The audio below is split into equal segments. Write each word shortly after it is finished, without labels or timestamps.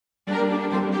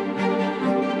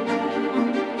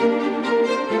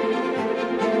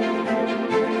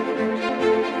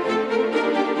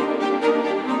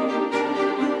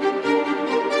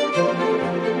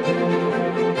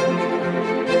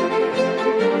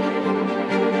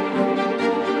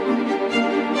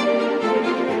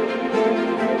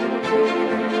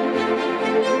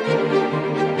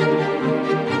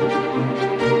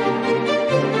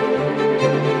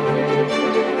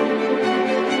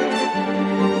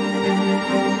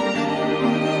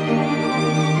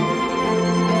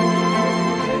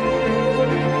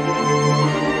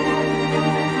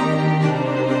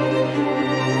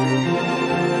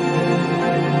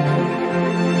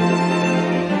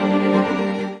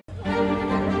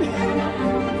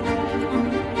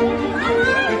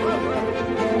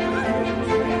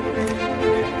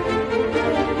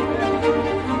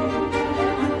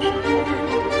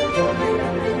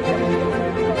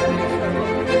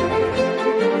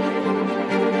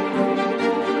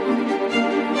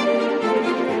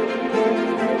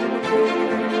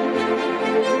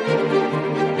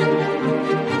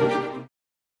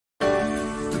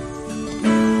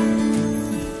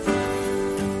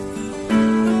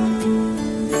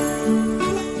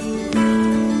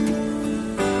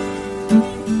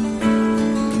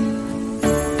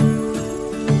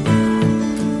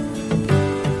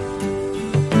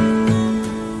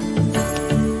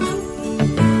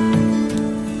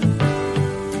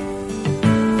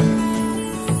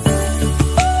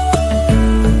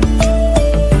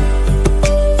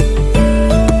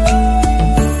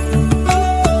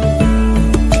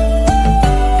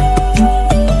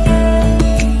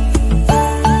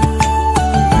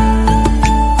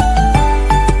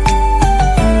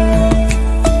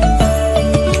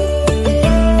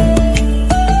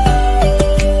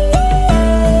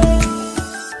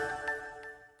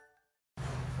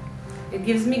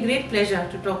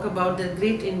talk about the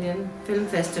Great Indian Film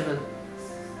Festival,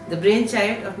 the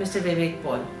brainchild of Mr. Vevek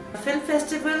Paul. A film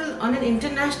festival on an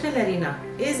international arena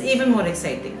is even more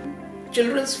exciting.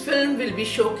 Children's film will be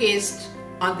showcased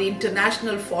on the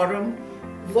international forum.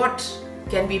 What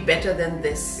can be better than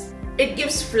this? It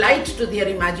gives flight to their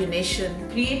imagination.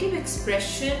 Creative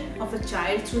expression of a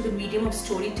child through the medium of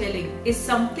storytelling is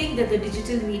something that the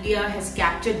digital media has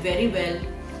captured very well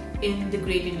in the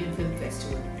Great Indian Film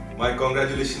Festival. My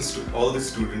congratulations to all the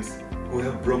students who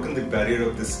have broken the barrier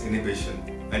of this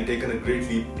innovation and taken a great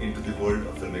leap into the world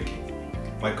of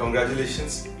filmmaking. My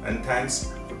congratulations and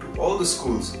thanks to all the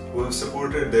schools who have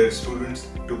supported their students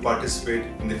to participate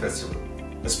in the festival.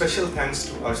 A special thanks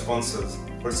to our sponsors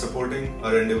for supporting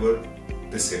our endeavor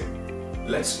this year.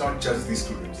 Let's not judge these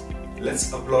students.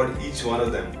 Let's applaud each one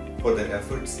of them for their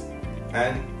efforts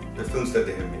and the films that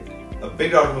they have made. A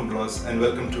big round of applause and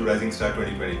welcome to Rising Star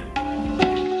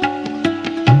 2022.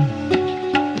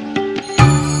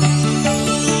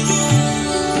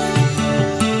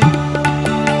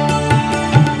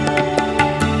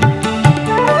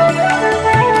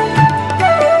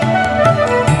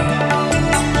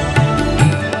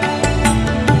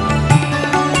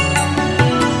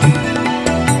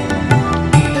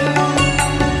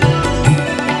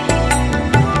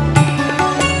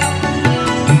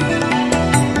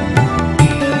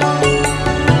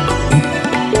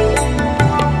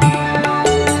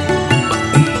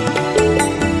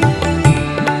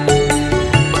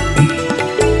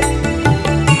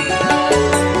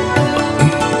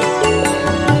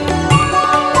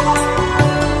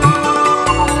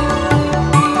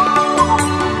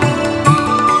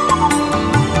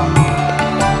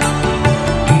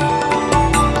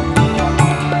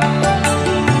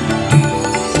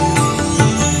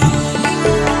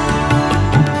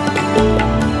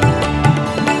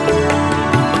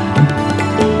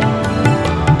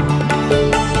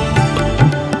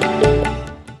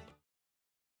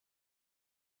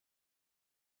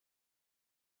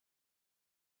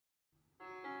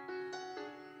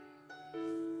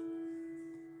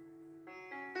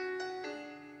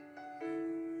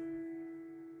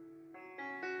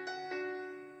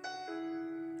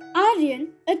 Aryan,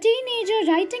 a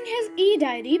teenager writing his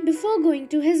e-diary before going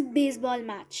to his baseball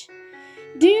match.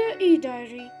 Dear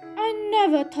e-diary, I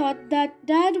never thought that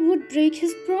Dad would break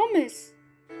his promise.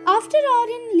 After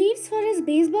Aryan leaves for his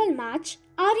baseball match,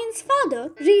 Aryan's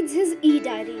father reads his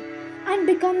e-diary and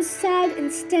becomes sad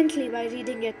instantly by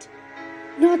reading it.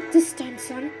 Not this time,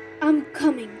 son. I'm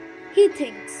coming, he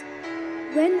thinks.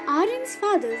 When Aryan's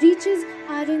father reaches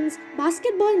Aryan's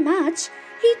basketball match,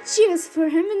 he cheers for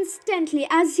him instantly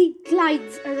as he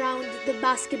glides around the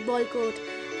basketball court.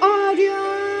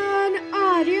 Aryan!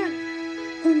 Aryan!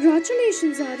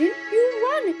 Congratulations, Aryan. You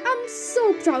won. I'm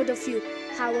so proud of you.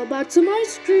 How about some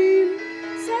ice cream?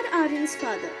 Said Aryan's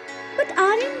father. But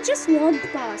Aryan just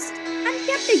walked past and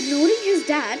kept ignoring his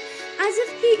dad as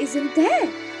if he isn't there.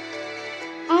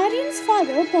 Aryan's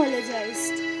father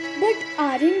apologized, but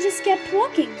Aryan just kept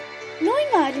walking. Knowing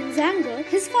Aryan's anger,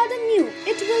 his father knew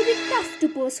it will be tough to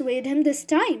persuade him this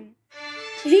time.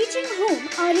 Reaching home,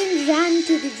 Aryan ran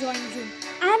to the drawing room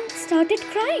and started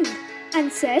crying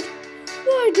and said,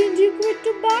 "Why didn't you quit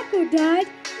tobacco, Dad?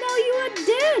 Now you are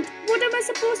dead. What am I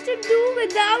supposed to do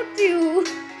without you?"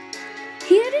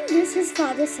 Hearing this, his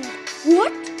father said,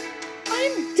 "What? I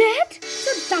am dead?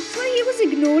 So that's why he was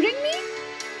ignoring me?"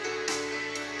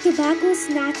 Tobacco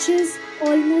snatches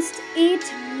almost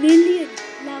 8 million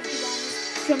loved ones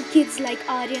from kids like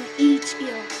Aryan each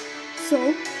year. So,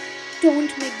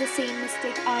 don't make the same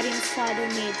mistake Aryan's father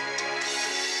made.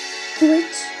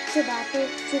 Quit tobacco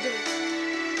today.